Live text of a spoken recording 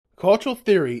Cultural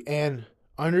Theory and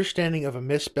Understanding of a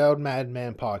Misspelled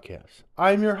Madman podcast.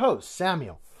 I am your host,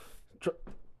 Samuel,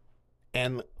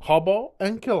 and Hallball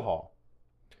and Killhall.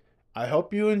 I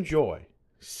hope you enjoy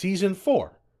Season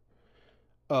 4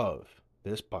 of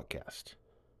this podcast.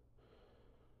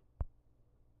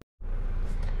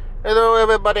 Hello,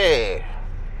 everybody.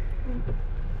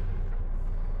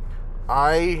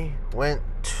 I went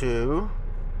to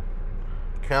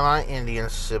Carolina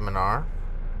Indian seminar,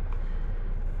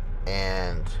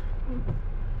 and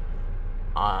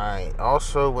I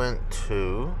also went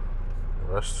to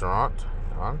a restaurant.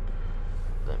 Hang on.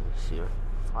 Let me see if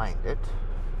I can find it.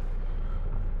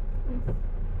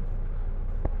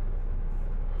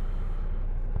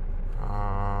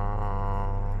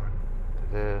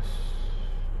 This.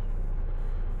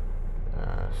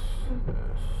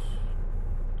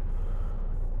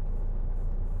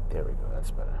 There we go,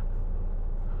 that's better.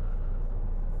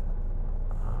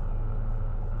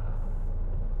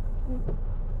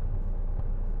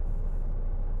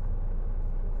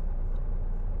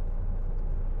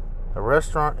 The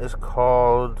restaurant is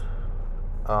called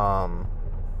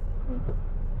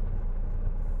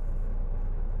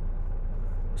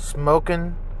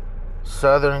Smokin'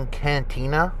 Southern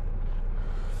Cantina,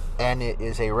 and it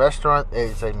is a restaurant.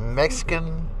 It's a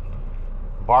Mexican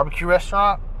barbecue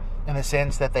restaurant in the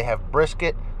sense that they have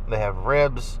brisket, they have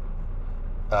ribs,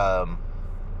 they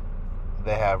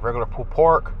have regular pulled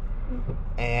pork,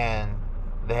 and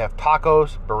they have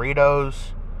tacos,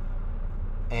 burritos,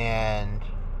 and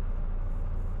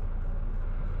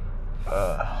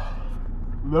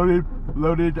loaded.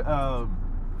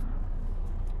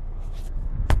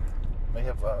 They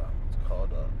have what's it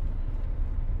called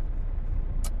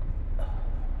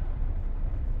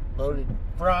loaded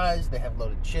fries. They have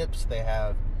loaded chips. They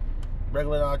have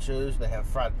regular nachos. They have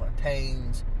fried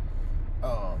plantains.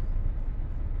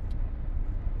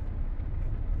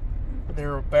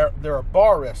 They're a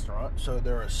bar restaurant, so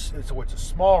it's a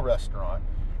small restaurant,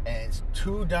 and it's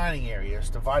two dining areas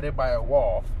divided by a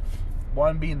wall.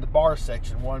 One being the bar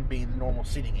section, one being the normal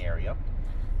seating area,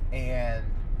 and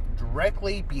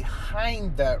directly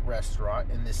behind that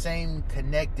restaurant, in the same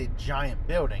connected giant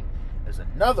building, there's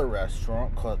another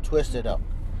restaurant called Twisted Up,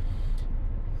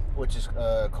 which is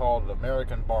called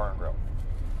American Bar and Grill.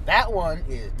 That one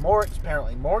is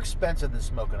apparently more expensive than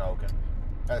Smokin'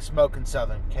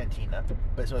 Southern Cantina,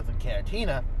 but Southern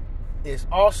Cantina is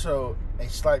also a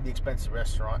slightly expensive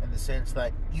restaurant in the sense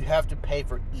that you have to pay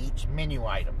for each menu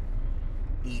item,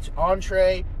 each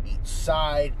entree, each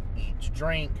side, each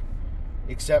drink,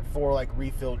 except for like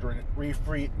refillable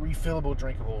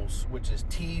drinkables, which is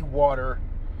tea, water,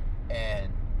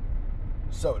 and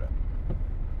soda.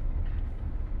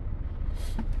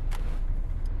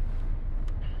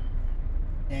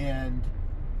 And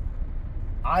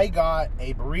I got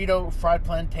a burrito, fried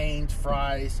plantains,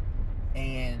 fries,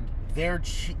 and their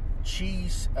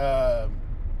cheese,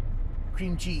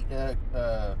 cream cheese,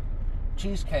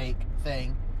 cheesecake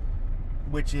thing,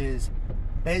 which is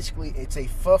basically, it's a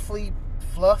fluff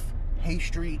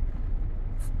pastry,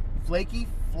 flaky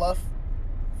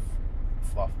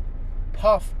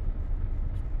puff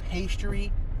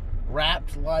pastry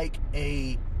wrapped like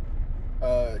a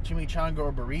chimichanga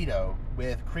or burrito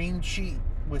with cream cheese,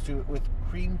 with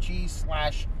cream cheese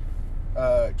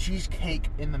 / cheesecake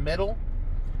in the middle.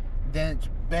 Then it's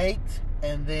baked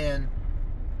and then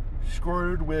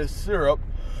squirted with syrup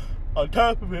on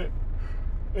top of it.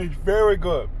 It's very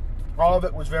good. All of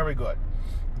it was very good.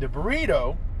 The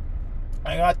burrito,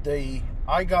 I got the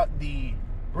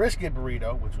brisket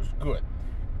burrito, which was good.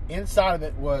 Inside of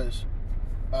it was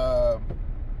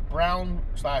brown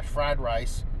 / fried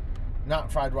rice,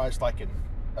 not fried rice like in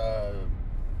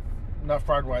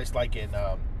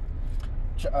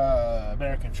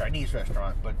American Chinese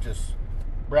restaurant, but just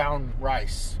brown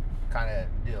rice kind of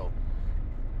deal.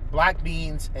 Black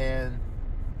beans and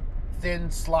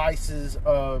thin slices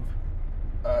of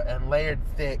and layered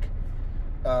thick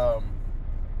of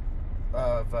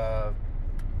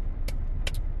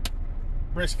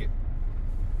brisket.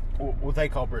 What they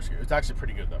call brisket. It's actually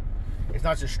pretty good though. It's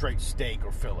not just straight steak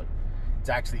or fillet. It's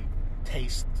actually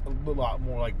tastes a lot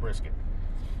more like brisket.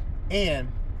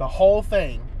 And the whole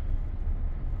thing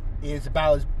is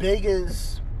about as big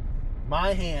as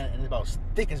my hand and about as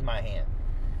thick as my hand.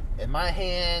 And my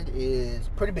hand is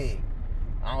pretty big.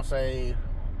 I'll say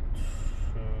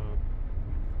 2,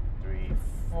 3,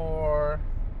 4,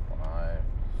 5,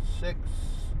 6,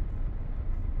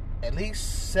 at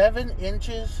least 7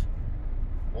 inches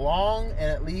long,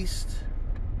 and at least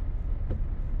 2,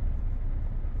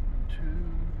 2,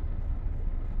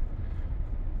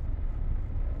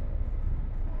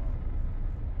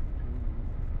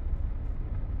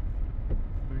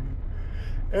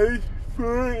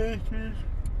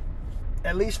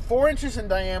 At least 4 inches in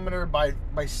diameter by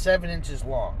 7 inches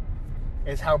long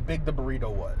is how big the burrito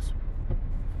was.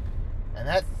 And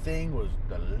that thing was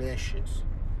delicious.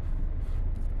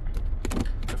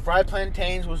 The fried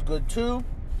plantains was good too.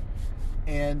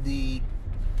 And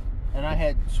I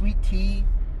had sweet tea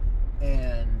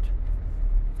and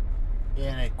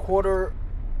a quarter,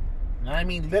 and I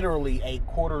mean literally a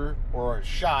quarter or a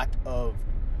shot of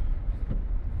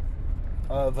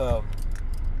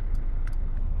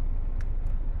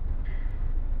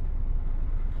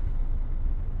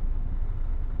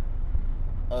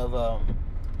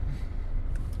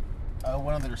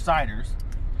one of their ciders,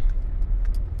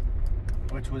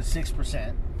 which was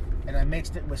 6%, and I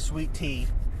mixed it with sweet tea,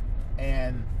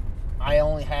 and I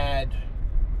only had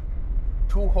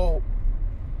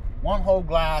one whole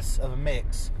glass of a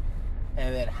mix,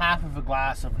 and then half of a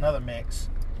glass of another mix,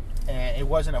 and it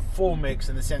wasn't a full mix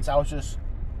in the sense I was just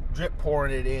drip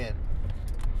pouring it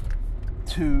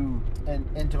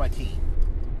into my tea.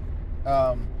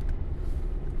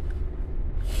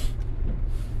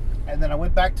 And then I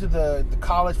went back to the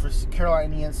college for Carolina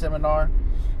Indian seminar,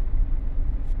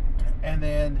 and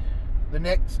then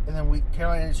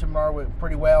Carolina Indian seminar went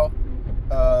pretty well.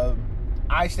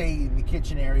 I stayed in the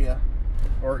kitchen area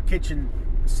or kitchen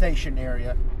station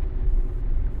area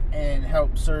and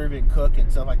helped serve and cook and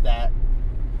stuff like that.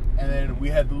 And then we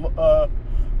had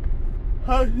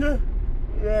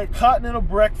continental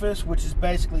breakfast, which is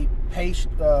basically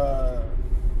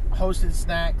hosted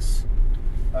snacks,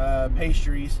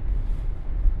 pastries,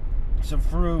 some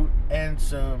fruit, and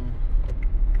some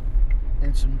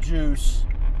juice,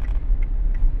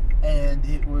 and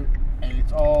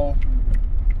it's all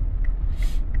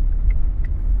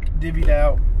divvied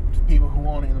out to people who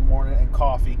want it in the morning, and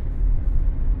coffee.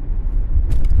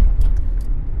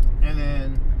 And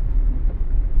then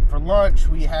for lunch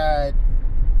we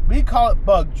call it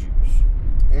bug juice.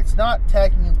 It's not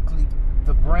technically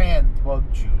the brand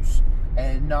bug juice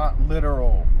and not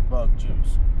literal bug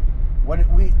juice.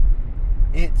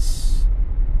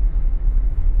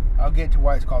 I'll get to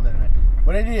why it's called that in a minute.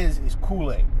 What it is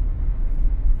Kool-Aid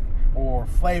or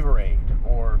Flavor-Aid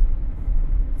or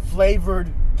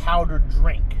flavored powdered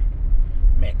drink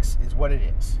mix is what it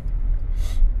is.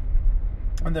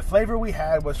 And the flavor we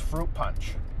had was fruit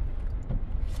punch.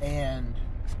 And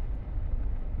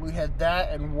we had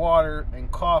that and water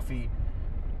and coffee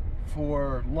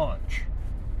for lunch,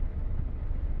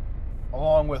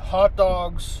 along with hot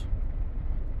dogs,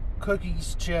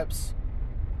 cookies, chips,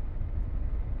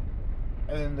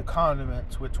 and then the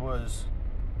condiments, which was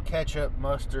ketchup,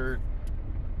 mustard,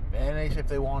 mayonnaise if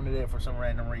they wanted it for some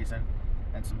random reason,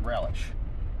 and some relish.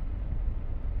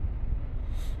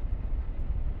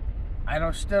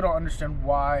 Still don't understand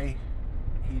why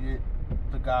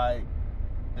the guy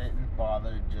didn't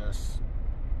bother just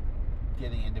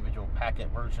getting individual packet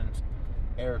versions.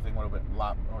 Everything would have been a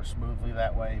lot more smoothly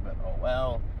that way, but oh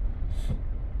well.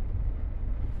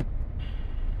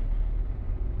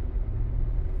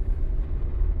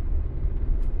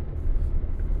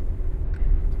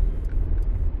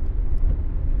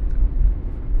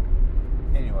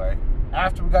 Anyway,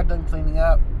 after we got done cleaning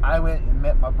up, I went and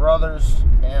met my brothers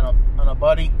and a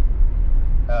buddy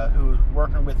who was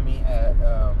working with me at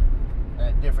a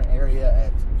different area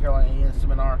at Carolina Indian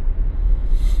Seminar.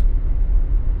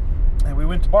 And we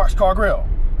went to Boxcar Grill.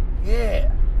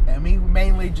 Yeah. And we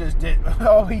mainly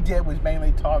all we did was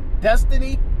mainly talk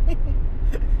Destiny.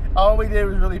 All we did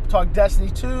was really talk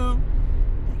Destiny 2,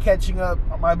 catching up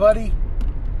my buddy,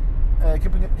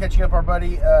 catching up our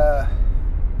buddy,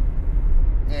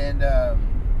 and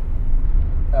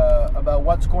about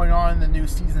what's going on in the new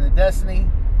season of Destiny,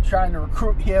 trying to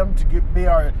recruit him to be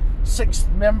our sixth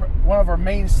member, one of our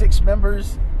main 6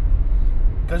 members,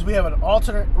 because we have an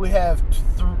alternate. We have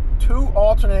two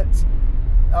alternates,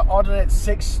 alternate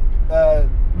 6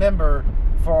 member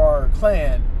for our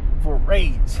clan for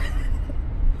raids,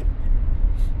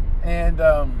 and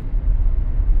yeah.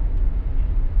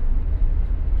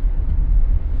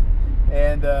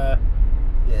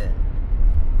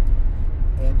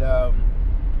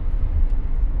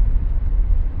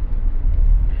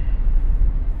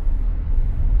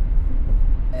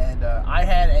 And I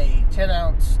had a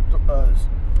 10-ounce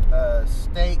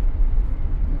steak,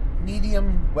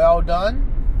 medium well done.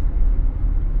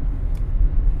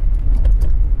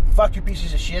 Fuck you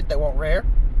pieces of shit that want rare.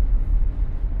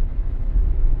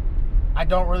 I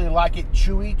don't really like it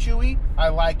chewy. I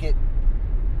like it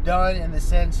done in the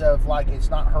sense of like it's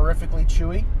not horrifically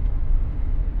chewy.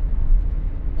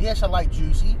 Yes, I like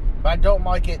juicy, but I don't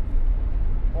like it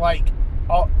like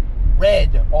all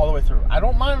red all the way through. I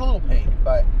don't mind a little pink,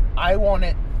 but I want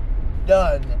it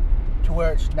done to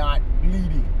where it's not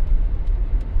bleeding.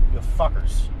 You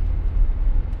fuckers.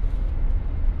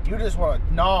 You just want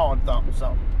to gnaw on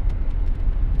something.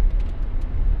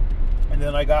 And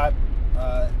then I got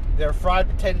their fried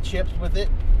potato chips with it.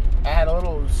 I had a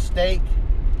little steak,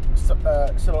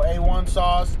 little A1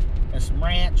 sauce, and some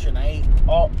ranch, and I ate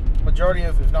majority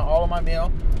of, if not all of my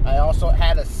meal. I also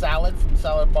had a salad from the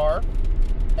salad bar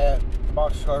at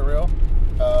Boxcar Grill.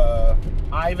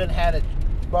 Ivan had a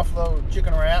buffalo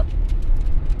chicken wrap.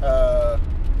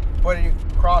 Put it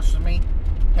across from me.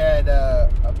 Had a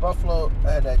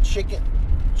chicken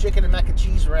and mac and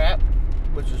cheese wrap,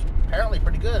 which is apparently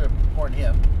pretty good according to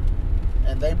him.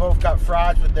 And they both got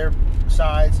fries with their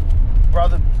sides.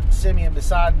 Brother Simeon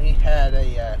beside me had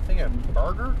I think a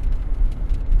burger.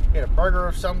 He had a burger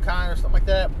of some kind or something like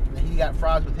that. And he got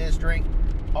fries with his drink.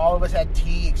 All of us had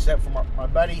tea except for my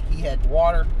buddy. He had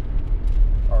water.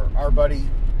 Or our buddy,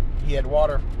 he had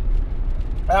water.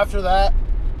 After that,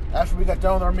 after we got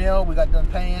done with our meal, we got done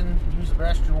paying, used the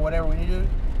restroom, whatever we needed.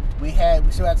 We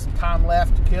still had some time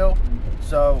left to kill.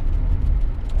 So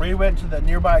we went to the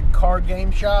nearby card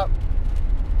game shop.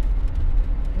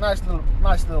 Nice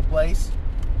little place.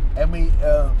 And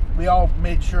we all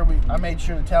made sure I made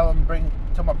sure to tell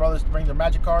my brothers to bring their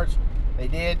magic cards. They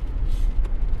did.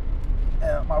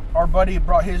 Our buddy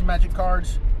brought his magic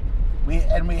cards. We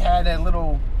had a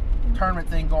little tournament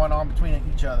thing going on between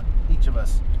each of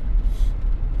us.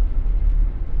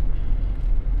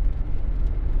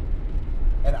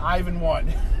 And Ivan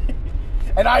won.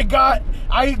 And I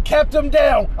kept him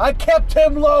down. I kept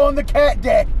him low on the cat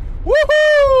deck.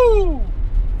 Woohoo!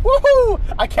 Woohoo!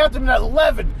 I kept him at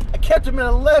 11.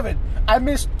 I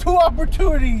missed 2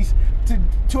 opportunities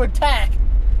to attack.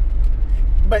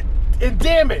 And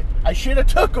damn it, I should have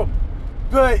took him.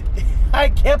 But I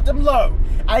kept him low.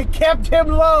 I couldn't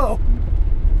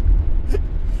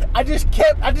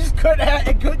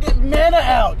get mana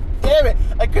out. Damn it.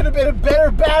 I could have been a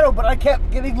better battle, but I kept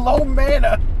getting low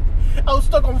mana. I was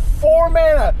stuck on 4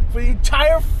 mana for the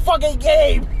entire fucking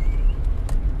game.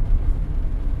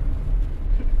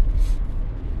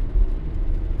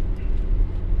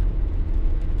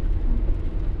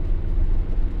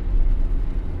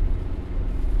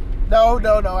 No,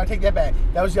 I take that back.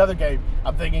 That was the other game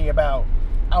I'm thinking about.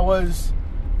 I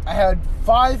had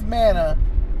 5 mana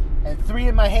and 3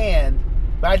 in my hand,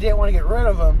 but I didn't want to get rid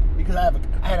of them because I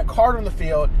had a card on the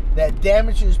field that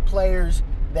damages players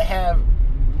that have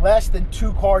less than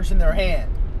 2 cards in their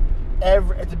hand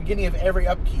at the beginning of every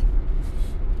upkeep.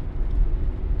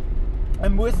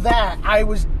 And with that, I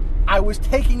was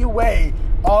taking away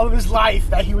all of his life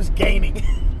that he was gaining.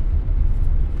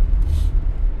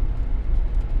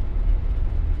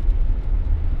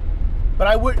 But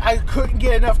I couldn't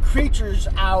get enough creatures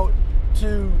out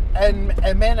and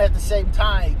mana at the same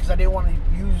time because I didn't want to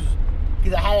use,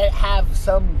 because I had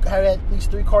to have at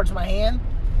least 3 cards in my hand.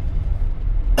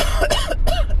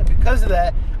 And because of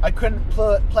that, I couldn't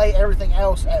play everything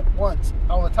else at once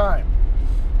all the time.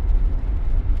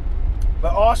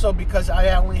 But also because I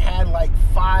only had like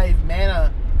 5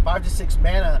 to 6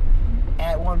 mana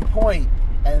at one point,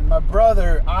 and my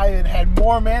brother Ivan had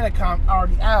more mana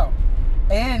already out.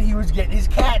 And he was getting his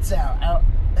cats out,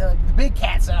 the big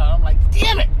cats out. I'm like,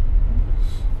 damn it!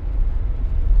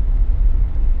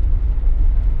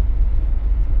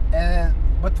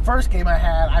 But the first game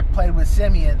I played with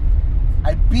Simeon.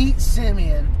 I beat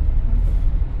Simeon.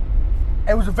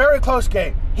 It was a very close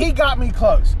game. He got me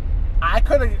close. I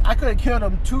could have killed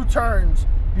him 2 turns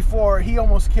before he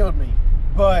almost killed me.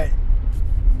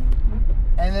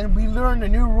 And then we learned a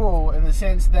new rule in the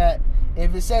sense that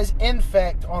if it says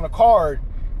infect on a card,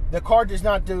 the card does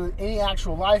not do any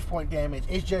actual life point damage.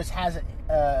 It just has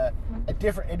a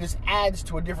different. It just adds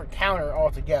to a different counter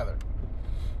altogether.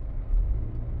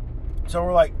 So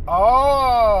we're like,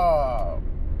 oh,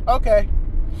 okay.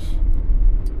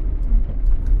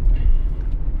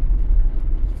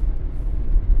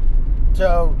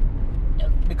 So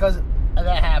because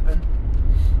that happened,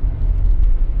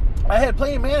 I had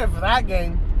plenty of mana for that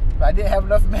game. I didn't have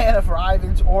enough mana for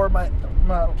Ivan's or my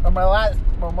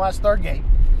last third game,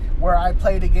 where I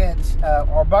played against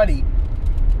our buddy,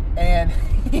 and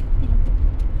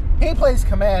he plays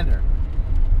Commander,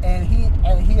 and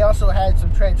he also had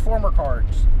some Transformer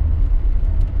cards,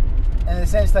 in the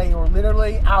sense that they were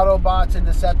literally Autobots and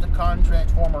Decepticon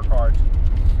Transformer cards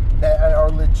that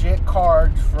are legit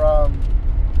cards from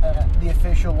the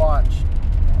official launch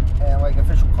and like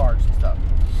official cards and stuff.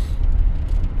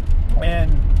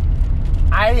 And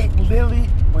I literally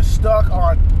was stuck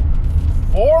on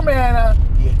 4 mana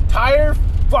the entire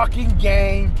fucking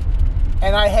game.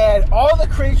 and I had all the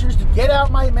creatures to get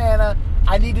out my mana.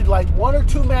 I needed like 1 or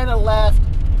 2 mana left,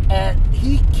 and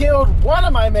he killed one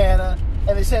of my mana,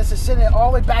 and it says to send it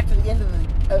all the way back to the end of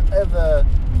the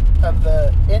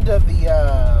end of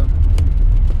the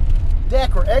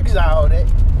deck, or exiled it,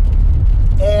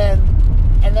 and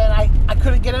then I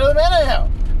couldn't get another mana out.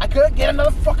 I couldn't get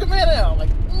another fucking mana out. I'm like,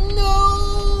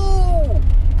 no!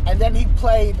 And then he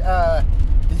played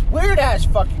this weird ass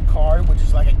fucking card, which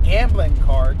is like a gambling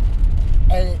card,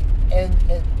 and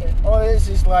all this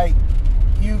is like,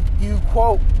 you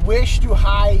quote, wish to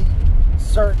hide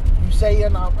certain, you say a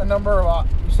number of,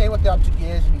 you say what the object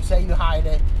is, and you say you hide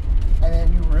it, and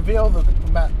then you reveal the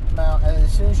amount, and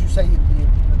as soon as you say the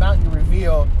amount you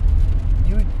reveal,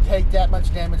 you take that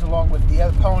much damage along with the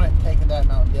opponent taking that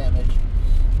amount of damage.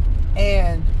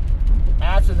 And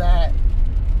after that,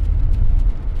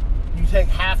 you take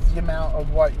half the amount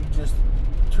of what you just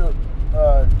took.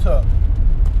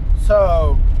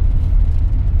 So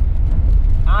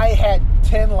I had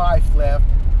 10 life left.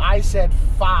 I said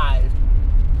 5.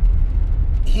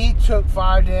 He took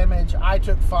 5 damage. I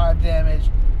took 5 damage.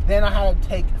 Then I had to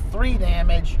take 3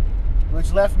 damage,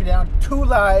 which left me down 2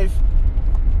 life.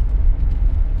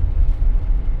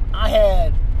 I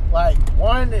had like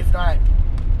 1, if not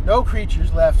no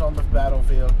creatures left on the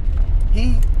battlefield.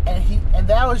 And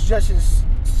that was just his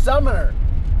summoner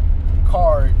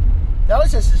card. That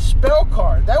was just his spell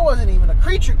card. That wasn't even a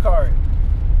creature card.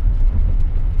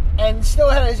 And still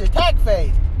had his attack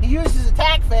phase. He used his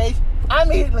attack phase. I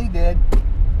immediately did.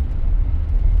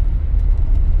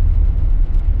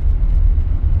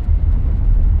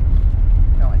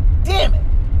 And I'm like, damn it.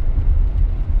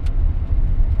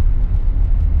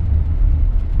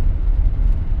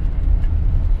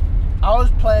 I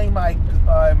was playing my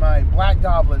Black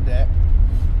Goblin deck.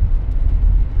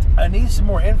 I need some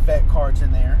more Infect cards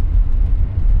in there,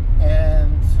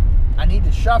 and I need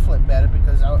to shuffle it better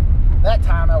because that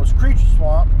time I was Creature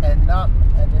Swamp and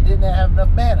it didn't have enough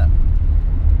mana.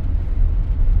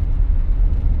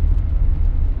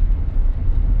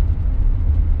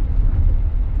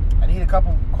 I need a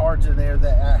couple cards in there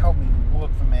that help me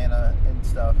look for mana and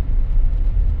stuff.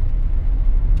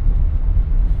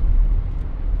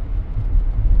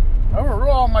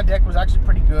 Overall, my deck was actually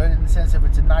pretty good in the sense of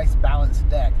it's a nice balanced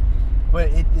deck,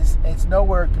 but it's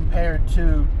nowhere compared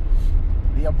to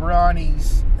the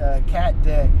Abrani's cat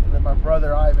deck that my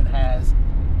brother Ivan has,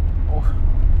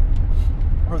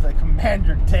 or the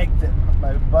Commander deck that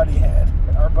our buddy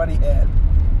had.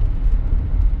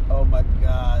 Oh my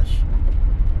gosh.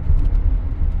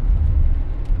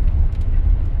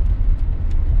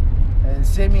 And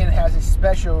Simeon has a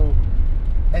special,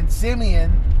 and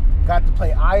Simeon got to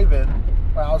play Ivan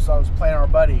while I was playing our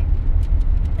buddy,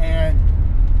 and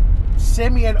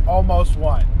Simeon almost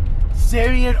won.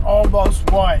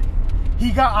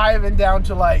 He got Ivan down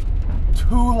to like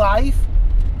 2 life,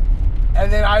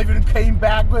 and then Ivan came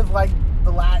back with like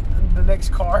the next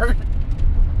card.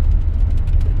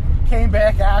 Came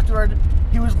back afterward.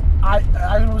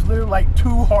 Ivan was literally like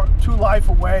 2 life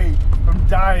away from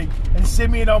dying, and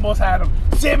Simeon almost had him.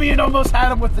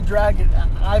 With the dragon.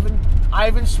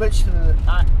 Ivan switched to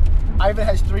Ivan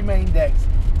has 3 main decks.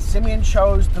 Simeon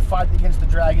chose to fight against the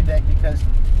dragon deck because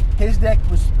his deck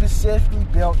was specifically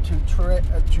built to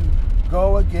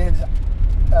go against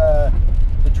the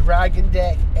dragon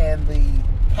deck and the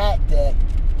cat deck.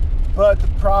 But the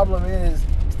problem is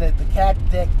that the cat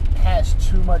deck has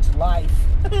too much life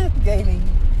gaining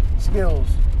skills.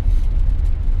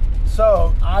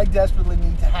 So I desperately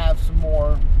need to have some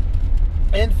more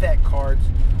Infect cards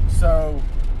so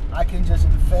I can just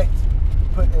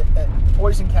put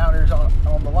poison counters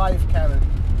on the life counter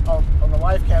on the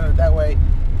life counter. That way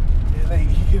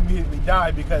he can immediately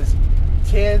die, because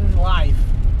 10 life,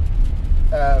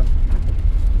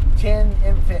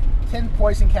 10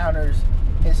 poison counters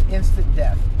is instant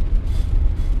death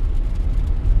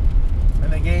in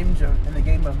the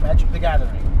game of Magic the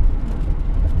Gathering.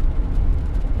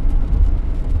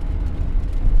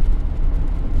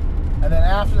 And then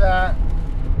after that,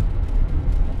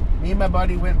 me and my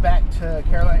buddy went back to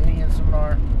Carolina Indian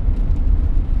Seminar.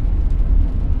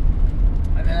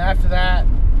 And then after that,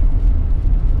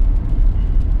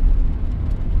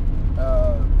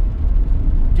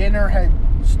 dinner had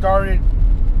started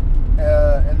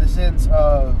in the sense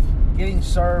of getting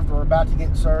served or about to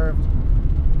get served.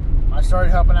 I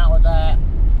started helping out with that.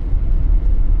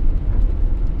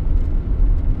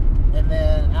 And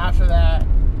then after that,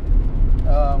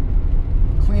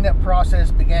 cleanup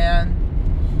process began,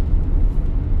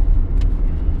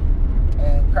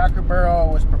 and Cracker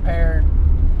Barrel was prepared,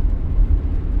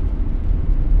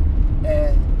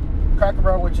 and Cracker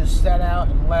Barrel was just set out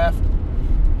and left,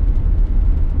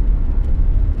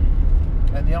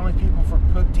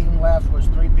 enough was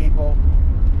 3 people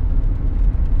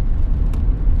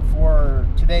for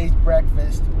today's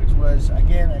breakfast, which was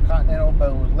again a continental, but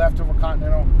it was leftover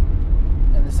continental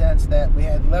in the sense that we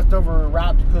had leftover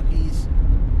wrapped cookies,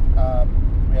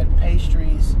 we had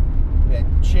pastries, we had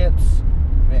chips,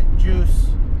 we had juice,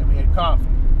 and we had coffee.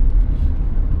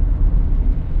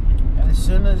 And as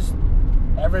soon as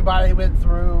everybody went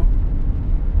through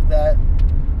that,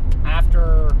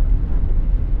 after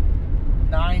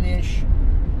 9-ish,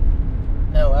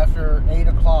 no, after 8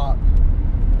 o'clock,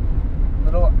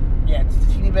 just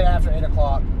a teeny bit after 8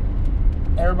 o'clock,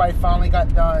 everybody finally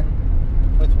got done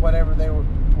with whatever they were,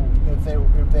 if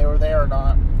they were there or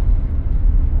not.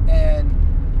 And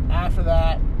after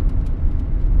that,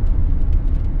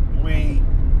 we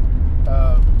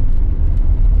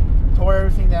tore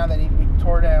everything down that needed to be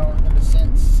tore down, in the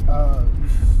sense of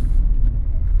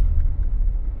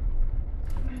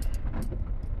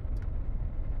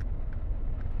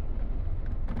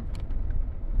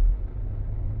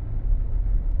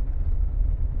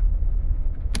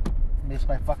missed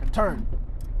my fucking turn.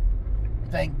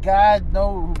 Thank God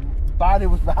nobody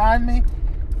was behind me.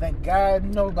 Thank God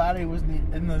nobody was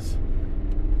in this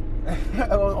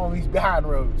on these behind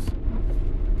roads,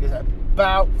 because I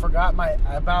about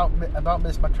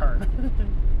missed my turn.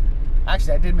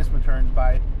 Actually, I did miss my turn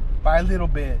by a little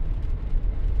bit.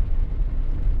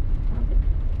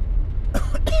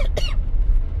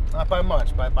 Not by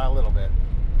much, by a little bit.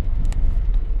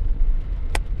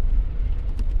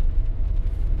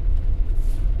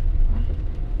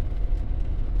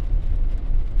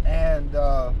 And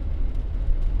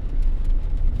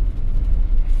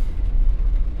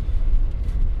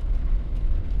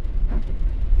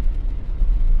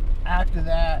after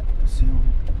that, so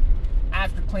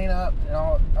after cleanup and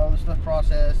all the stuff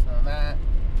processed and all that,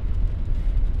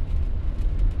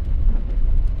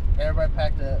 everybody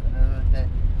packed up and everything like that.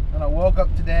 And I woke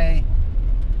up today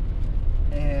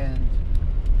and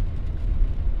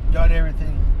got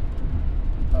everything,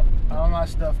 all my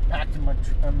stuff packed in my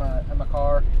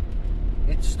car.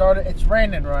 It's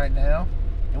raining right now.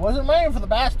 It wasn't raining for the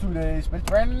past 2 days, but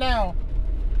it's raining now.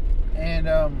 And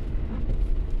then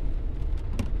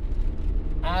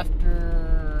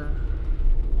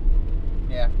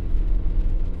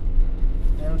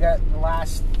we got the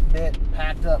last bit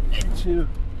packed up into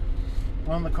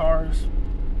one of the cars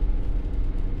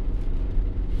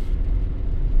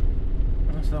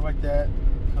and stuff like that,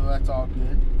 so that's all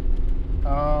good.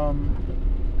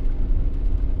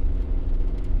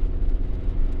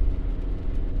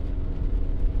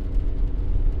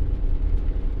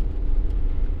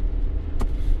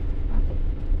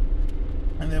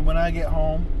 And then when I get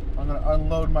home, I'm going to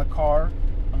unload my car.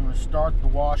 I'm going to start the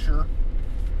washer,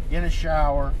 get a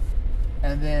shower,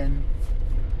 and then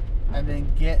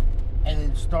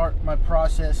start my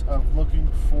process of looking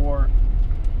for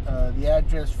the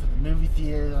address for the movie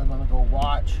theater that I'm going to go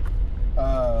watch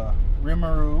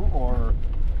Rimuru, or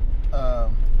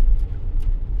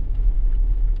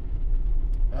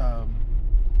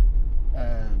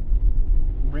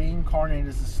Reincarnated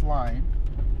as a Slime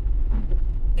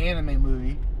anime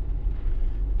movie.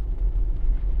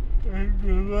 And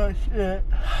that's it.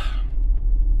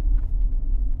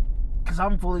 Because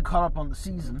I'm fully caught up on the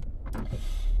season.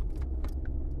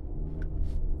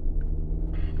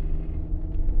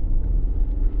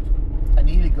 I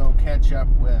need to go catch up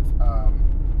with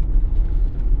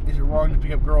Is It Wrong to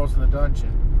Pick Up Girls in the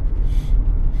Dungeon?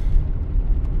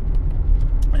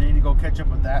 I need to go catch up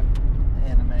with that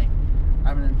anime.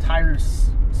 I'm an entire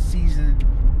season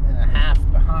and a half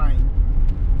behind,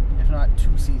 if not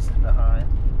 2 seasons behind,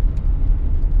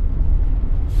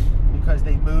 because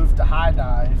they moved to High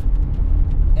Dive,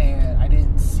 and I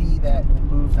didn't see that they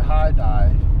moved to High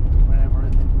Dive whenever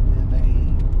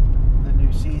the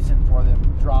new season for them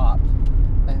dropped.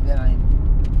 And then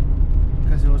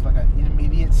because it was like an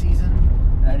intermediate season,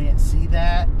 and I didn't see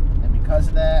that, and because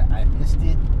of that I missed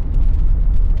it.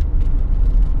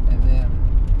 And then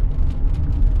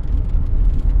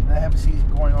I have a season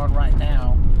going on right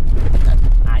now that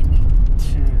I need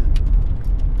to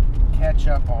catch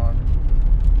up on.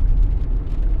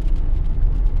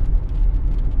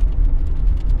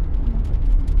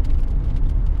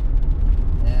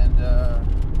 And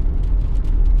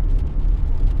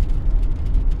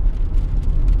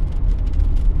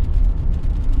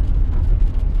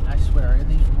I swear, in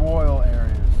these rural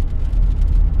areas,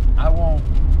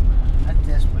 I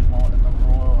desperately want in the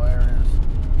rural areas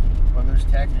where there's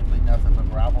technically nothing but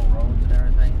gravel roads and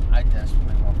everything, I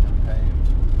desperately want them paved.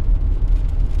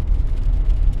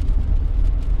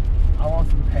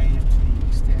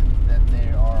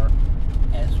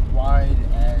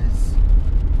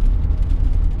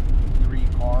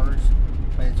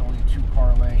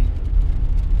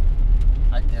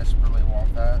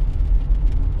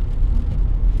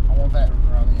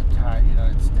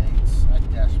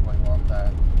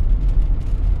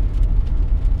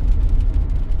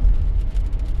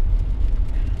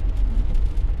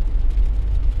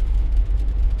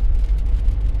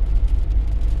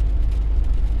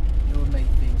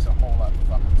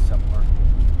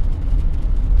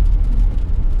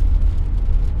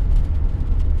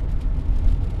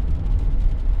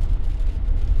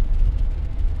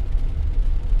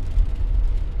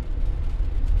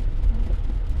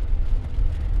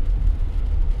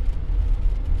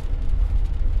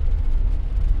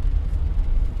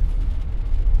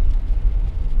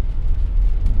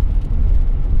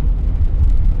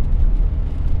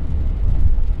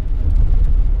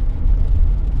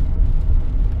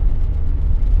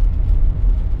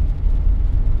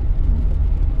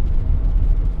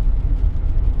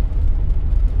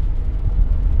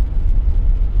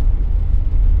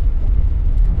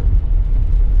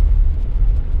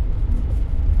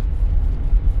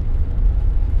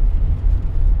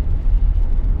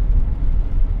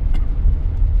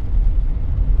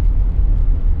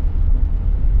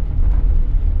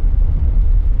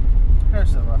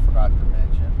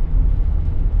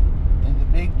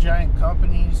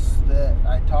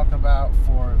 out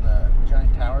for the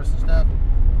giant towers and stuff,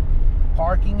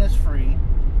 parking is free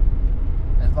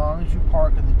as long as you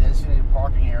park in the designated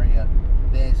parking area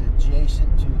that is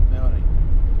adjacent to the building.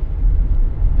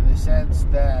 In the sense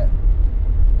that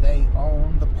they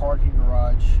own the parking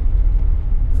garage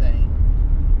thing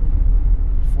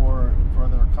for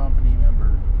their company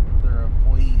member, their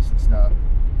employees and stuff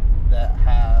that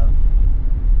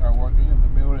are working in the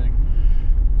building.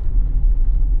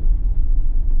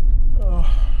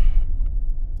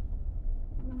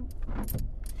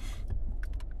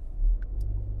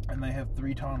 And they have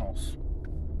 3 tunnels.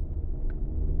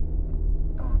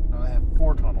 No, they have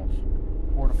 4 tunnels.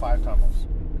 4 to 5 tunnels.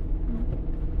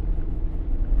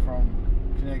 From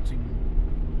connecting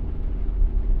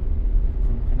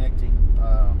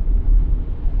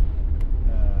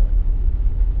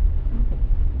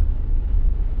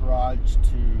garage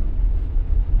to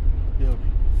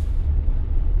building.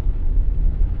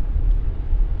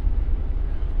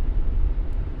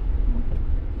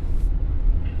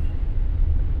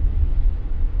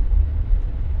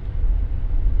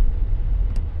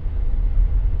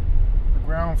 The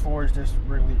ground floor is just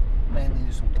really mainly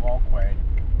just a walkway,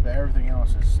 but everything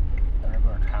else is a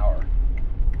regular tower,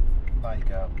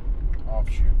 like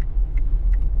offshoot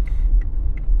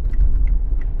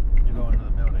to go into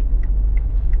the building.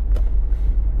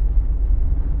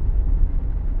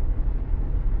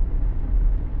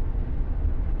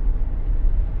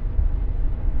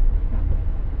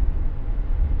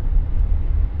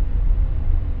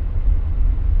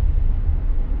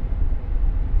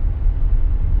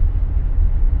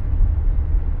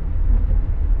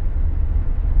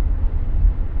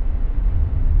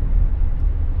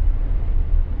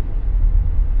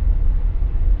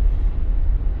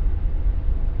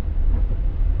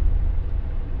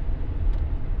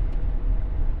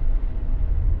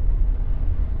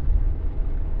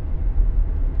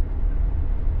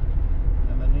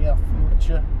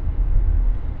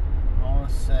 I want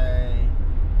to say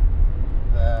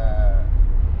that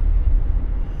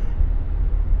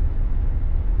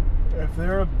if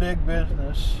they're a big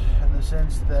business in the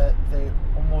sense that they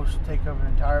almost take over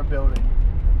an entire building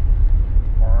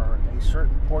or a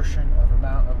certain portion of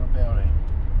amount of a building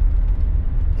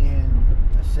in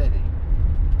the city,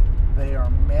 they are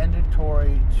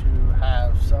mandatory to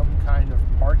have some kind of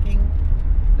parking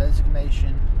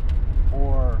designation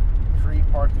or free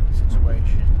parking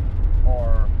situation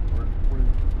or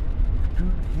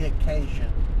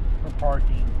occasion for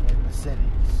parking in the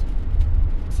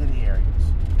city areas.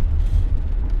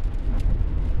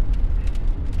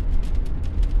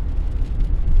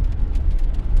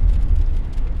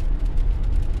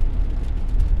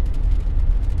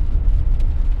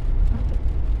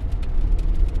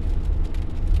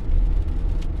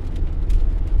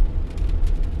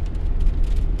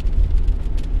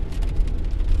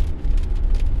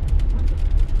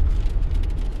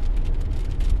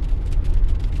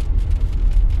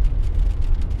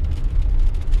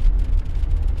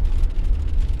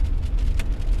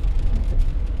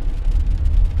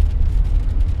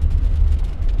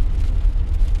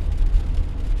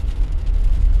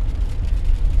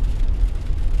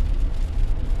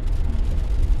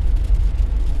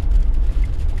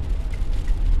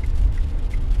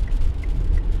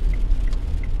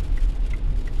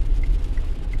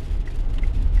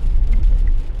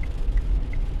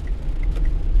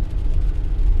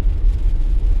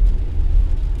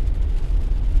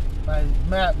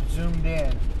 Map zoomed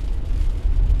in.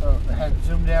 I had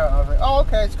zoomed out. And I was like, "Oh,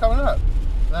 okay, it's coming up."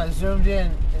 And I zoomed in,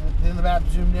 and then the map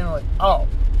zoomed in. I'm like, "Oh,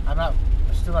 I'm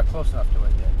still not close enough to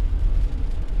it yet."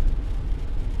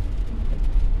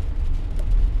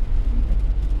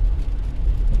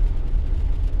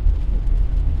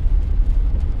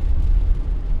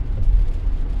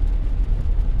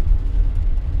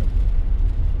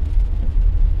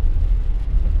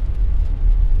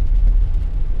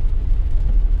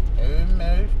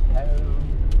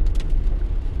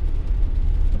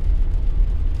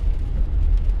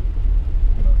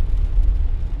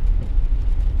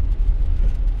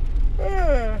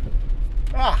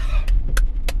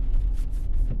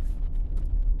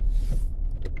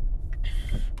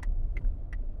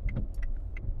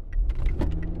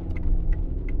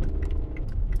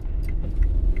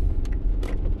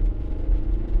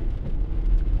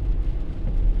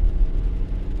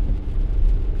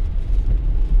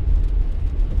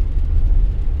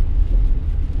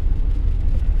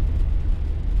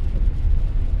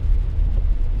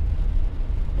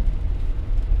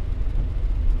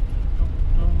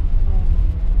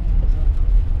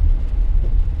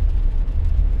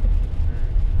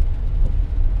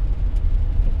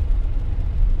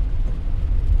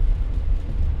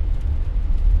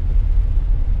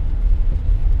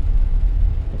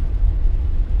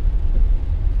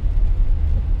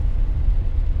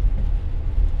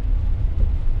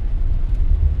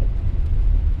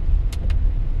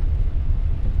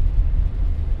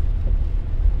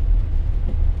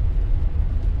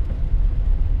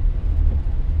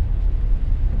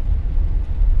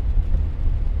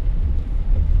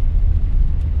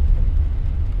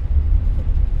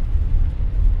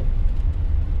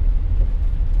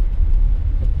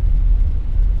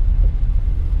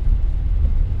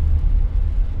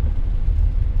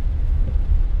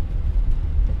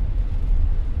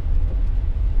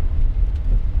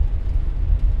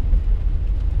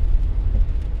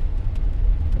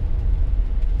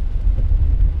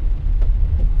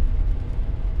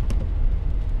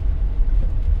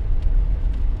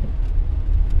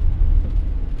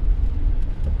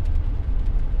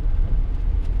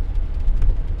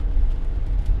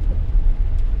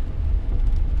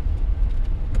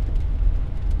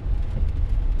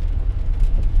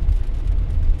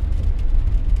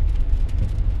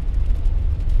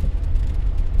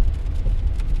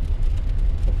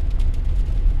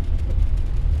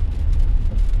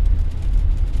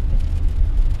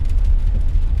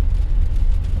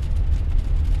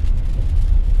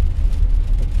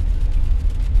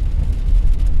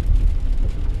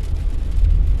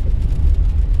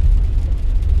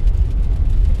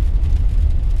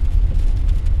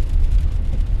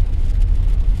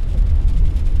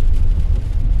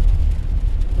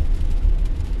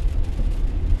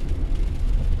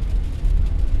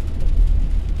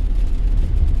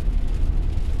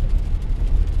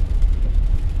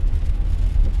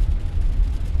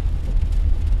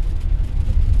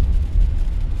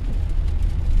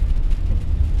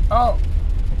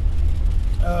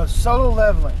 Solo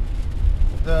Leveling.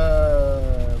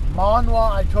 The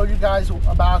manhwa I told you guys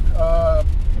about,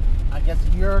 I guess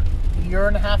a year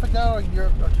and a half ago, a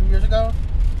year or 2 years ago,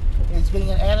 is getting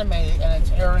an anime, and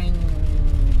it's airing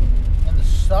in the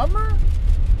summer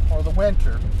or the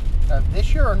winter of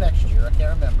this year or next year. I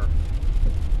can't remember.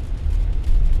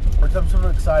 Which I'm sort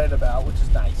of excited about, which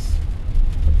is nice.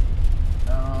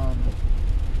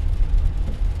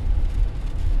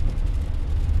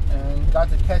 And got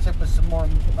to catch up with some more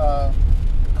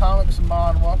comics and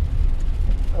manhwa.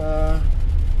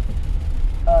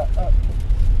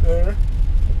 There.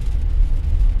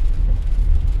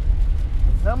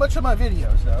 Not much of my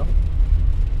videos, though.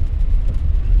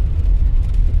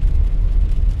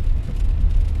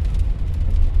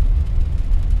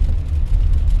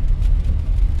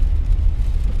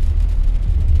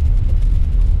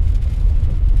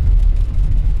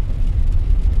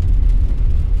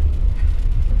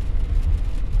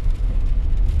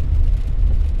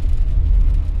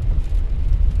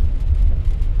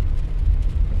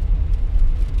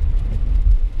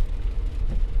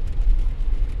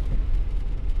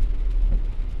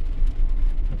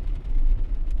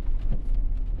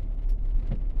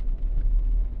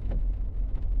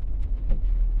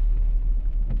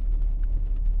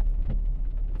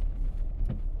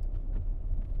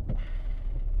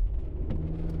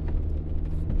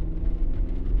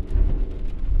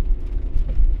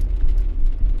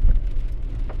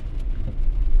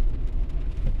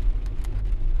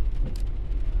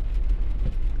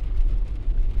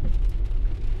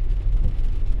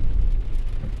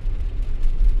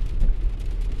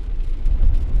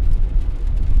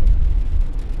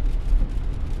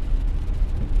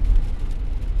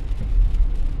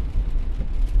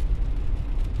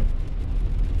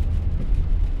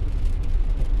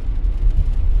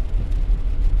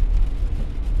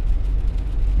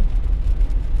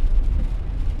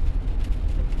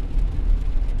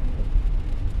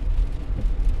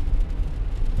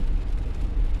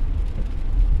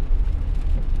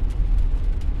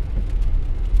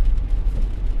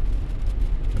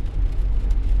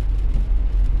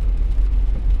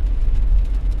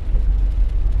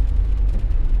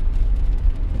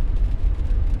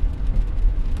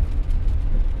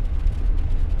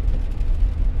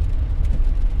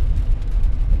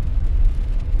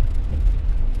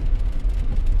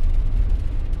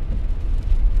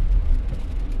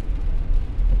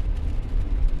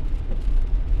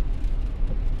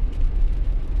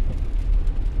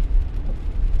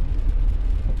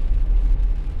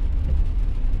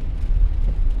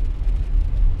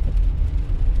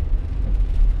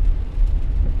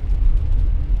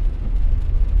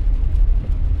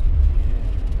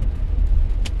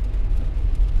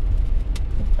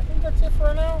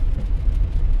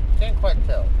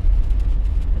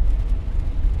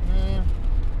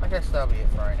 guess that'll be it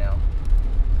for right now.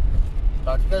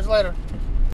 Talk to you guys later.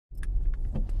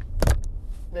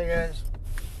 Hey guys.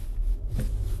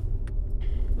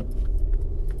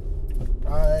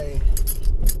 I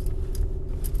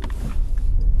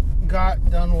got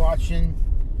done watching,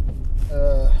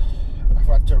 I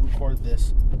forgot to record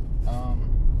this.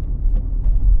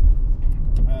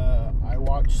 I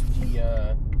watched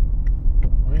the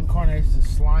Reincarnated the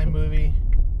Slime movie,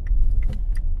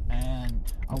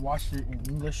 and I watched it in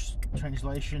English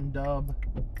translation dub,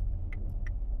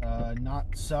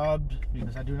 not subbed,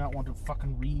 because I do not want to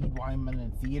fucking read while I'm in a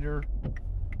theater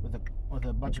with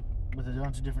a bunch of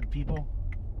different people.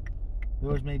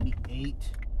 There was maybe 8,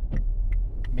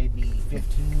 maybe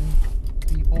 15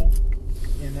 people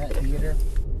in that theater,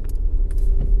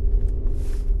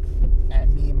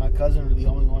 and me and my cousin were the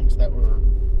only ones that were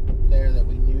there that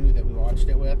we knew that we watched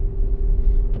it with,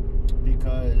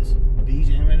 because these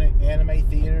anime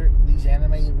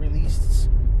releases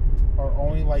are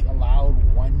only like allowed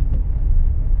one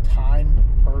time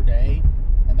per day,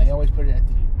 and they always put it at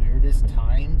the weirdest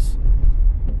times.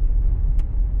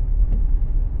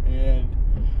 And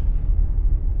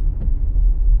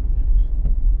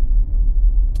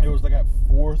it was like it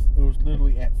was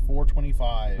literally at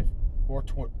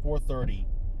 4:30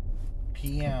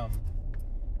 p.m.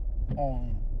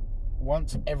 on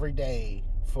once every day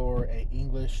for a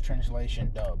English translation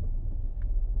dub,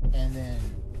 and then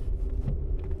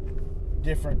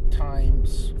different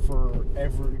times for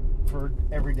every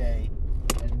day,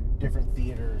 and different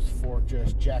theaters for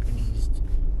just Japanese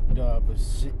dub with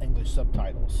English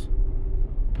subtitles.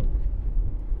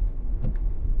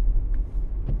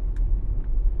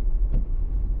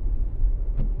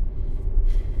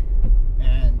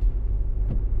 And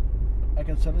I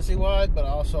can sort of see why, but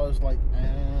also I was like,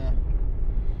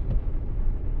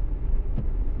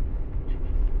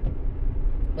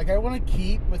 like I want to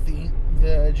keep with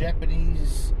the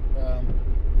Japanese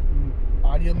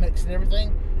audio mix and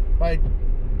everything, but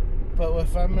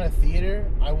if I'm in a theater,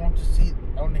 I want to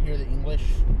hear the English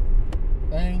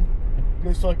thing,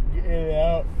 just so I can get it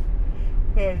out,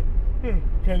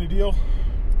 kind of deal.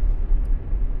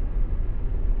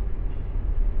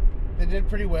 They did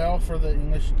pretty well for the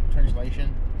English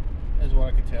translation, is what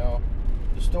I could tell.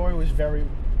 The story was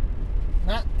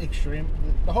not extreme.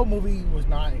 The whole movie was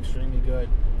not extremely good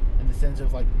in the sense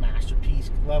of like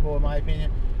masterpiece level, in my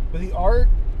opinion. But the art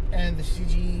and the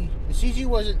CG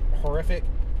wasn't horrific,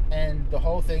 and the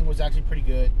whole thing was actually pretty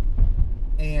good.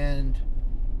 And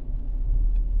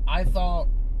I thought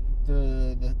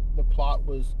the plot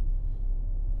was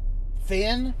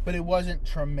thin, but it wasn't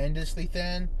tremendously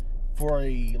thin for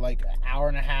a like hour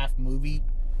and a half movie,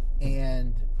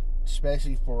 and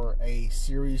especially for a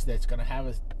series that's going to have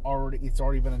it's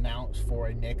already been announced for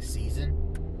a next season.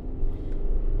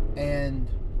 And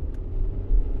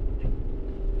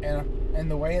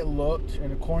the way it looked,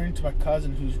 and according to my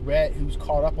cousin who's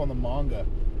caught up on the manga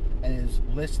and is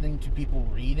listening to people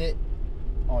read it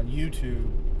on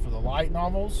YouTube for the light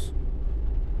novels,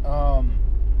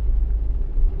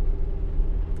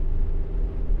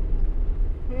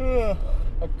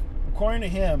 according to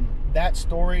him, that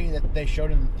story that they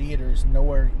showed in the theaters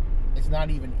it's not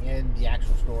even in the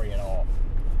actual story at all.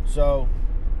 So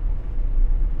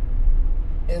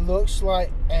it looks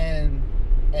like, and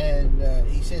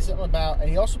he says something about, and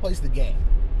he also plays the game.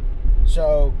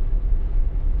 So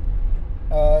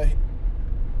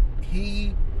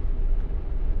he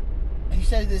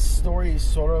said this story is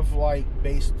sort of like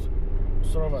based,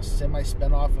 sort of a semi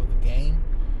spinoff of the game,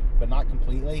 but not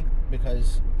completely,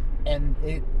 because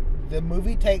the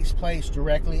movie takes place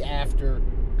directly after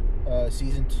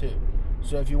season 2.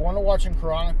 So if you want to watch in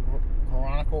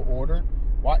chronological order,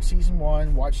 watch season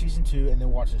 1, watch season 2, and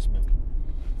then watch this movie.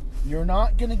 You're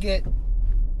not gonna get.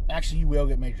 Actually, you will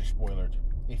get major spoiled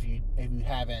if you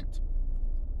haven't.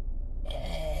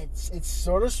 It's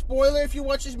sort of spoiler if you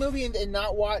watch this movie and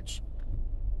not watch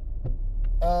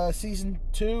season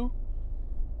 2.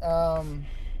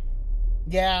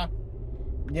 Yeah.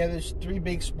 There's 3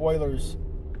 big spoilers.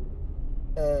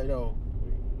 No.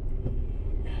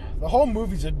 The whole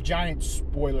movie's a giant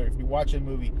spoiler if you watch a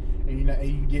movie and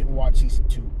you didn't watch season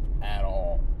 2 at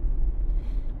all.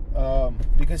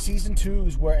 Because season 2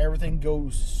 is where everything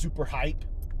goes super hype,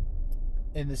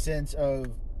 in the sense of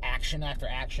action after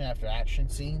action after action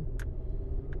scene.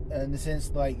 In the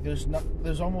sense, like, there's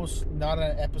almost not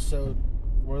an episode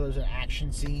where there's an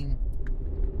action scene.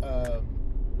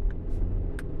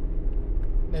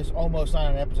 There's almost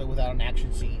not an episode without an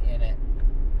action scene in it.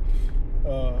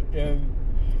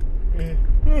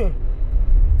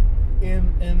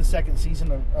 In the second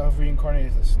season of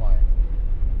Reincarnated as a Slime.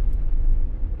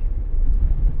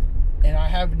 And I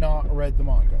have not read the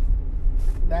manga.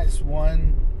 That's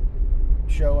one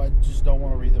show I just don't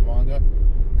want to read the manga,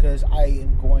 because I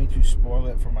am going to spoil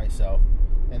it for myself,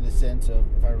 in the sense of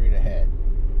if I read ahead.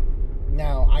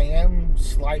 Now, I am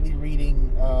slightly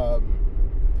reading, I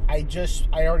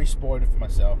already spoiled it for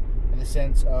myself, in the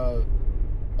sense of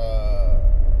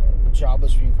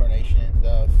Jobless Reincarnation and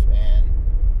stuff, and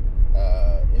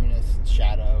Imminence and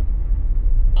Shadow.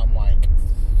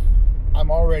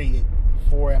 I'm already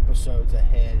 4 episodes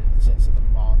ahead in the sense of the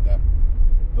manga,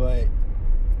 but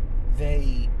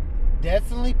they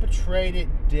definitely portrayed it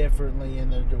differently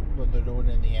in what they're doing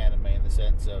in the anime, in the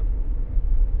sense of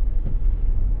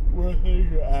where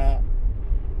things are at.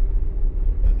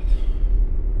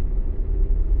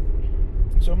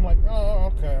 So I'm like,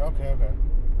 oh, okay.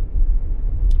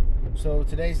 So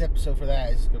today's episode for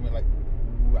that is going to be like,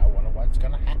 ooh, I wonder what's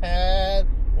going to happen.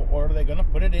 What order are they going to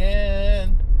put it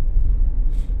in?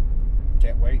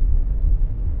 Can't wait.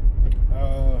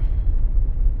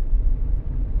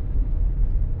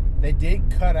 They did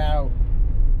cut out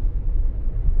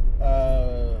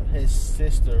his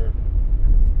sister,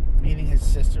 meeting his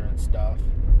sister and stuff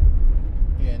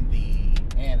in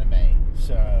the anime.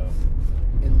 So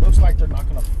it looks like they're not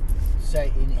going to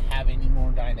have any more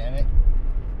dynamic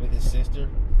with his sister.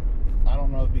 I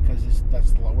don't know if because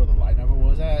that's where the light novel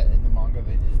was at. In the manga,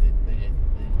 they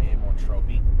made it more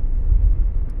tropey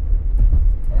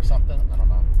or something. I don't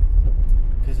know.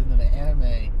 Because in the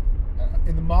anime,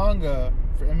 in the manga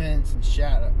for Imminence and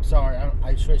Shadow, sorry,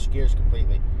 I switched gears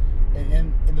completely.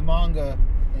 In the manga,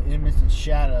 Imminence and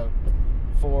Shadow,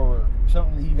 for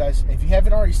something that you guys, if you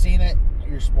haven't already seen it,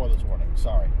 your spoilers warning.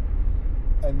 Sorry.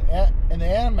 And in the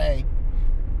anime,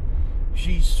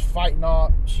 she's fighting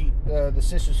off. The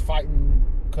sister's fighting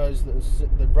because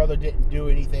the brother didn't do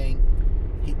anything.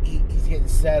 He's getting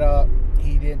set up,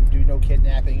 he didn't do no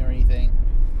kidnapping or anything,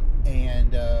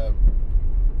 and the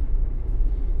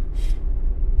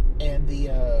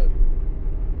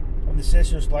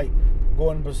sister's like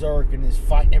going berserk and is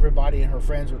fighting everybody, and her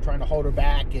friends are trying to hold her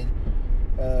back, and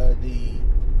the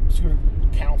student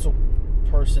council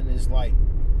person is like,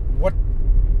 "What?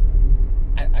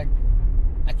 I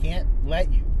can't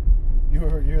let you.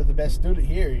 You're the best student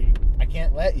here. I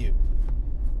can't let you."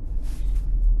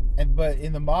 But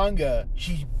in the manga,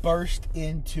 she burst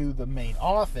into the main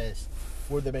office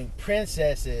where the main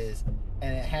princess is,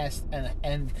 and it has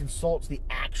and consults the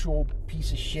actual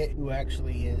piece of shit who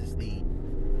actually is the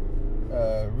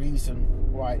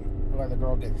reason why the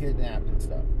girl gets kidnapped and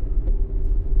stuff.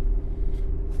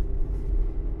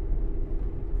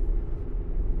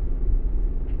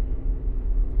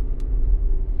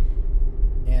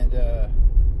 And the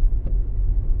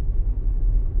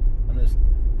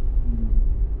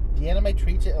anime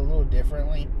treats it a little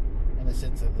differently in the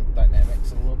sense of the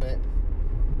dynamics a little bit,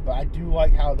 but I do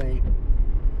like how they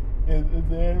in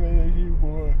the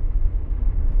anime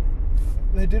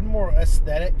they did more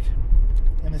aesthetic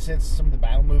in the sense of some of the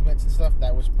battle movements and stuff.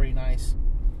 That was pretty nice.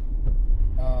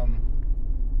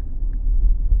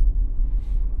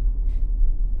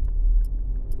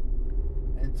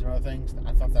 And some other things,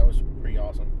 I thought that was pretty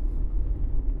awesome.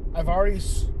 I've already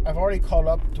caught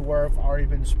up to where I've already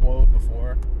been spoiled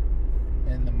before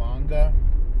in the manga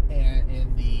and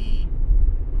in the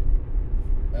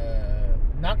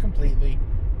not completely,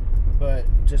 but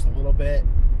just a little bit,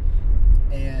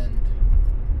 and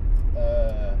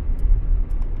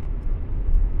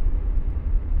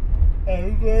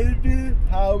I'm going to do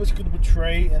how it was going to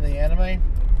portray in the anime,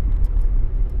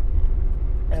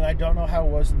 and I don't know how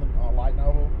it was in the light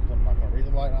novel, because I'm not going to read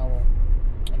the light novel.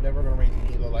 I'm never going to read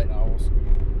any of the light novels.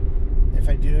 If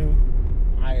I do,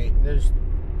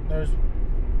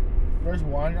 there's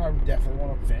one I definitely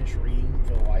want to finish reading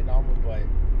for the light novel, but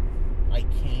I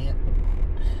can't.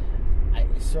 I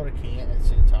sort of can't at the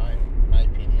same time, in my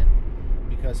opinion,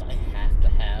 because I have to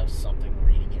have something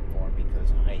reading it for me,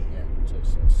 because I am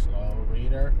just a slow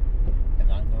reader,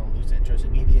 and I'm going to lose interest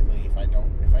immediately if I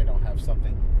don't have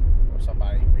something or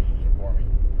somebody reading it for me.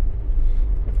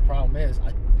 But the problem is,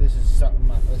 this is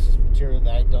material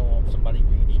that I don't want somebody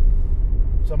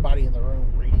in the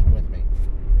room reading with me,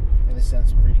 in the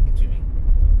sense of reading it to me.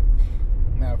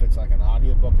 Now, if it's like an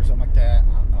audiobook or something like that,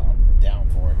 I'm down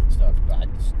for it and stuff, but I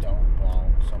just don't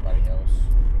want somebody else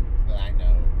that I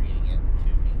know reading it to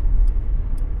me,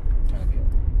 kind of deal.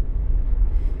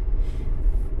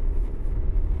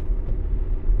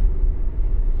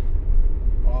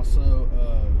 Also,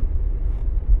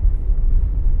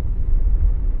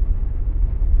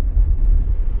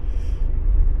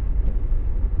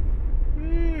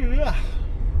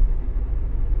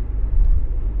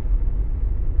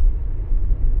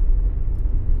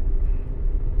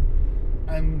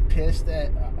 I'm pissed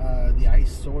at the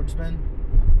Ice Swordsman,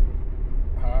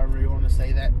 however you want to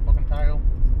say that fucking title,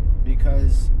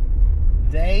 because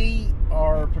they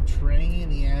are portraying in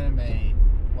the anime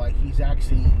like he's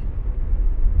actually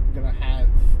gonna have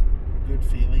good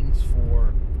feelings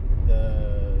for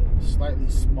the slightly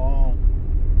small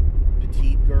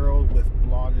petite girl with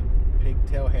blonde and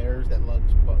pigtail hairs that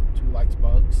likes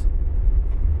bugs,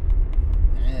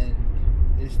 and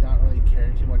is not really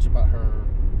caring too much about her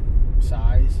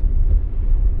size,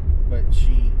 but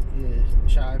she is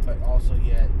shy, but also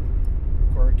yet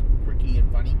quirky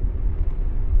and funny.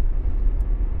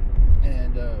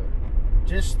 And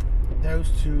just those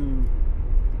two,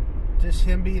 just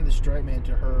him being the straight man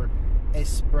to her, a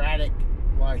sporadic,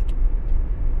 like,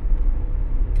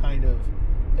 kind of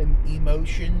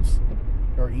emotions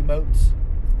or emotes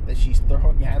that she's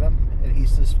throwing at him, and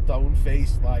he's just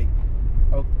stone-faced, like,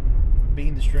 oh,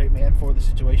 being the straight man for the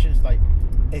situation. It's like,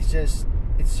 it's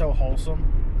so wholesome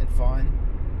and fun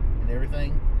and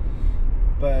everything,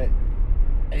 but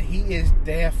he is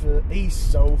he's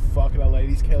so fucking a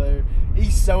ladies killer.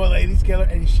 He's so a ladies killer,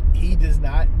 and he does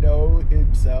not know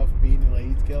himself being a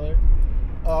ladies killer.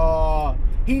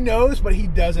 He knows, but he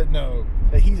doesn't know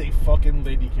that he's a fucking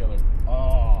lady killer.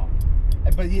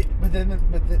 But in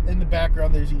the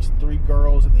background, there's these three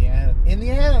girls in the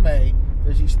anime.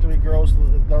 There's these three girls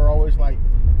that are always like,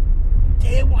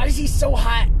 "Damn, why is he so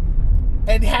hot?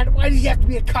 And why does he have to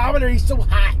be a commoner? He's so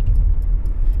hot,"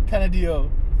 kind of deal.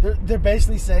 They're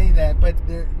basically saying that, but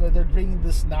they're bringing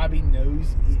the snobby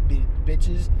nose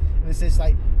bitches, and it's just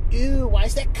like, "Ew, why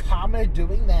is that commoner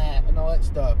doing that?" and all that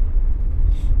stuff.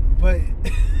 But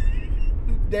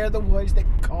they're the ones that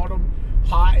called him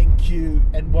hot and cute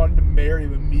and wanted to marry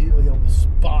him immediately on the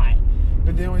spot.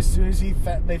 But then as soon as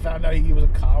they found out he was a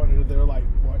commoner, they were like,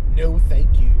 "What? No,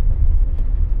 thank you."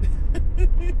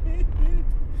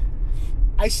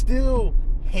 I still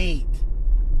hate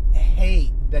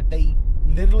that they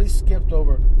literally skipped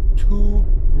over 2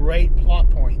 great plot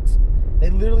points. They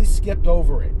literally skipped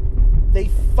over it. They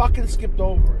fucking skipped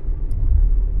over it.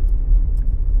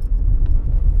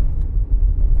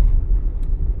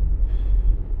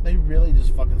 They really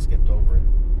just fucking skipped over it.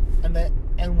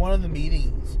 And one of the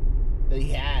meetings that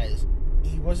he has,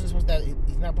 he's not supposed to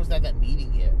have that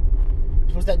meeting yet. He's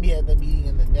supposed to have that meeting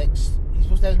in the next. He's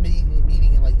supposed to have a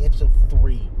meeting in like episode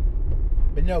 3,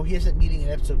 but no, he has that meeting in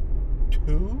episode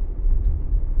 2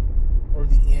 or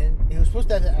the end. He was supposed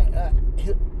to have.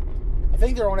 I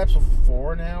think they're on episode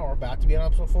 4 now, or about to be on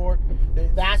episode 4.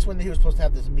 That's when he was supposed to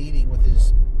have this meeting with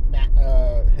his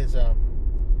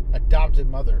adopted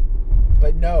mother.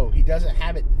 But no, he doesn't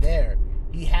have it there.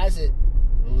 He has it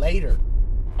later.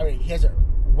 I mean, he has it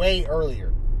way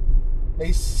earlier.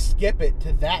 They skip it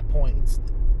to that point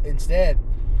instead.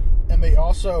 And they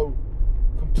also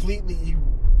completely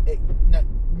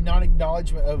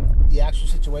non-acknowledgement of the actual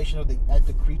situation of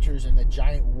the creatures and the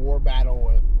giant war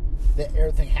battle that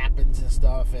everything happens and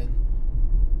stuff,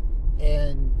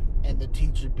 and the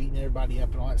teacher beating everybody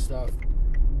up and all that stuff.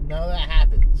 None of that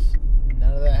happens.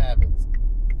 None of that happens.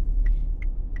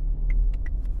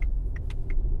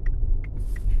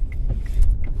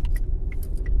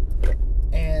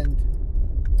 And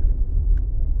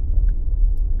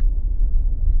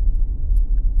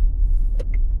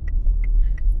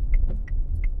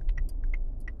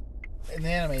in the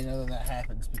anime, none of that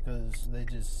happens because they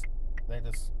just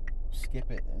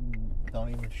skip it and don't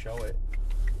even show it.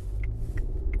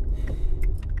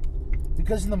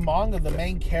 Because in the manga, the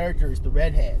main character is the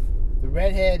redhead. The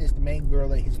redhead is the main girl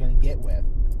that he's going to get with.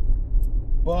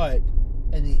 But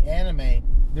in the anime,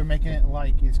 they're making it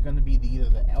like it's going to be either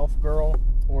the elf girl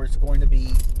or it's going to be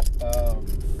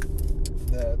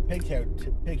the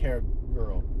pigtailed hair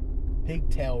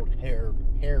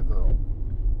girl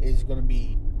is going to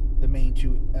be the main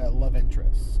 2 love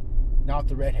interests, not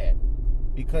the redhead,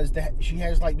 because she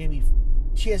has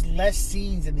less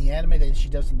scenes in the anime than she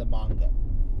does in the manga.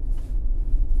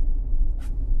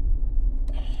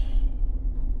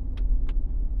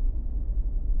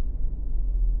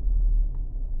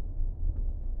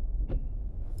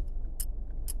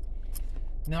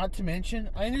 Not to mention,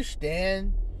 I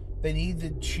understand they need to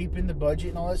cheapen the budget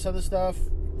and all this other stuff,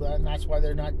 and that's why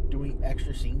they're not doing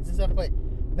extra scenes and stuff, but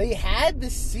they had the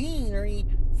scenery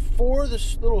for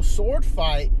this little sword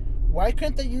fight. Why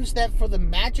couldn't they use that for the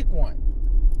magic one?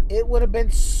 It would have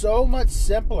been so much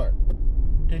simpler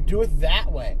to do it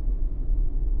that way.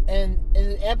 And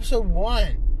in episode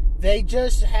 1, they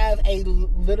just have a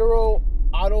literal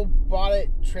Autobot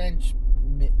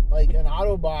like an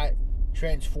Autobot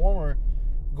transformer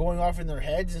going off in their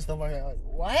heads and stuff like that. Like,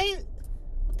 why?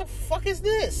 What the fuck is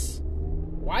this?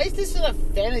 Why is this in a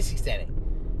fantasy setting?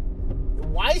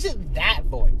 Why is it that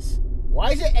voice?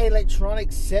 Why is it an electronic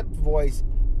synth voice?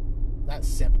 Not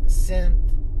synth.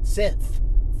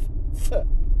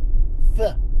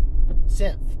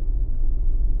 Synth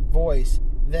voice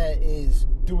that is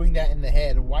doing that in the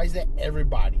head. And why is that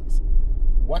everybody's?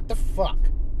 What the fuck?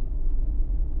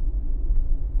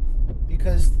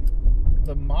 Because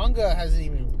the manga hasn't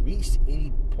even reached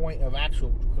any point of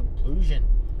actual conclusion.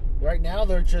 Right now,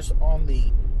 they're just on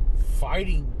the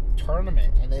fighting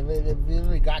tournament, and they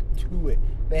literally got to it.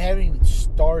 They haven't even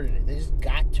started it. They just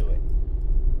got to it.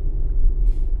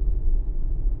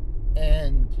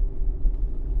 And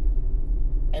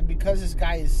because this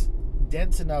guy is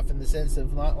dense enough in the sense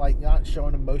of not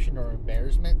showing emotion or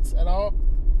embarrassment at all,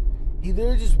 he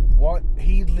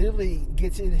literally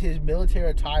gets in his military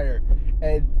attire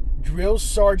and drills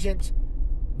Sergeant,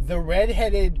 the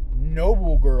redheaded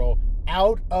noble girl,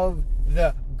 out of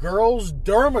the girls'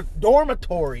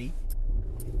 dormitory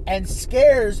and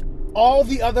scares all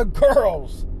the other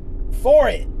girls for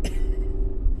it.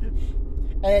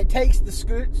 And it takes the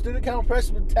student council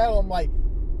president to tell him, like,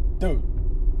 dude,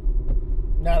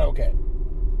 not okay.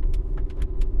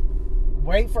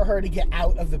 Wait for her to get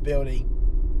out of the building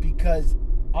because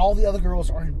all the other girls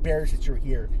are embarrassed that you're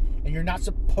here and you're not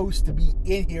supposed to be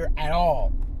in here at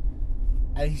all.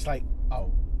 And he's like,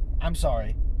 oh, I'm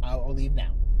sorry. I'll leave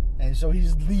now. And so he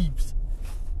just leaves.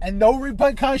 And no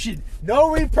repercussion.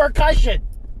 No repercussion.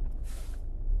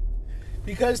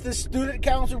 Because the student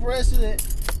council president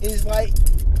is like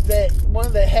one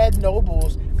of the head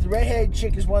nobles. The redheaded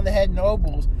chick is one of the head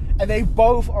nobles. And they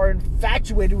both are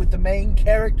infatuated with the main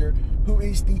character, who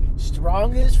is the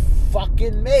strongest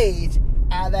fucking mage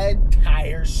out of the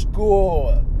entire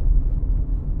school.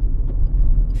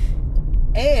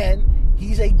 And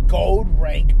he's a gold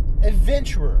rank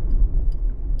adventurer.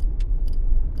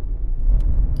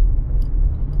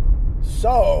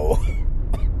 So,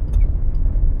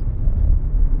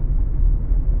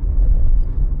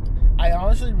 I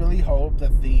honestly really hope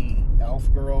that the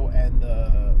elf girl and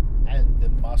the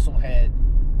musclehead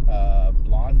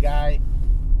blonde guy,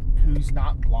 who's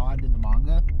not blonde in the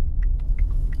manga,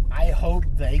 I hope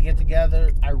they get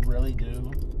together. I really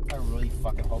do. I really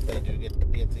fucking hope they do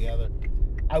get together.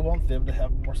 I want them to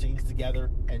have more scenes together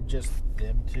and just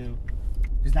them two,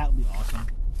 because that would be awesome.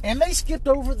 And they skipped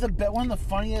over one of the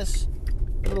funniest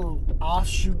little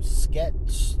offshoot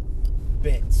sketch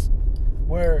bits,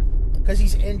 where, because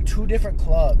he's in two different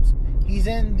clubs. He's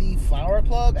in the Flower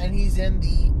Club and he's in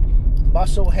the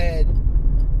Musclehead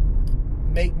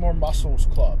Make More Muscles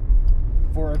Club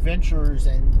for adventurers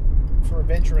and for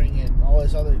adventuring and all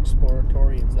this other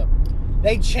exploratory and stuff.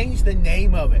 They changed the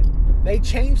name of it. They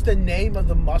changed the name of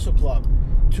the Muscle Club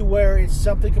to where it's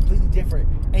something completely different.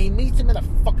 And he meets him in a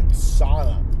fucking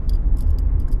sauna.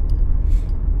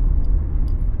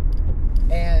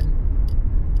 And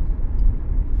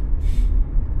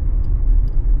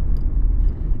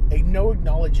no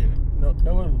acknowledgement.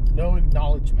 No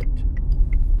acknowledgement.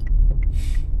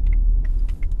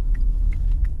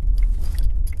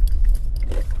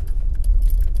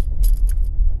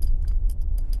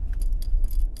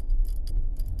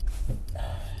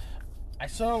 I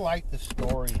sort of like the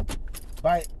story,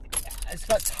 but I just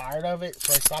got tired of it,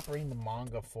 so I stopped reading the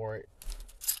manga for it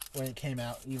when it came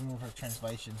out, even with her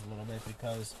translations a little bit,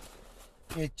 because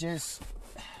it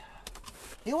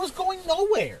was going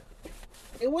nowhere.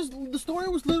 The story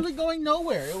was literally going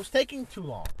nowhere. It was taking too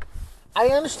long. I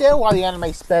understand why the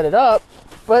anime sped it up,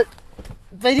 but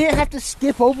they didn't have to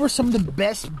skip over some of the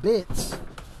best bits.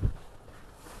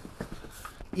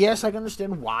 Yes, I can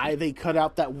understand why they cut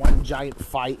out that one giant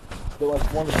fight that was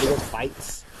one of the biggest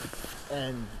fights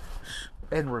and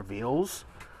reveals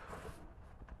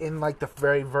in like the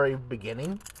very, very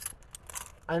beginning.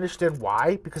 I understand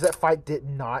why, because that fight did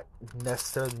not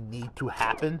necessarily need to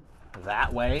happen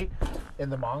that way in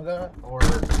the manga or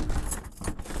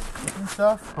and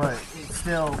stuff, but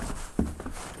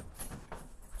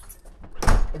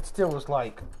it still was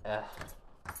like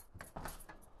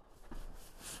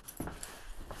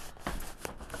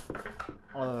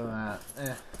other than that,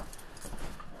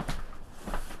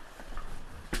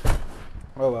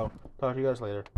 Oh well. Talk to you guys later.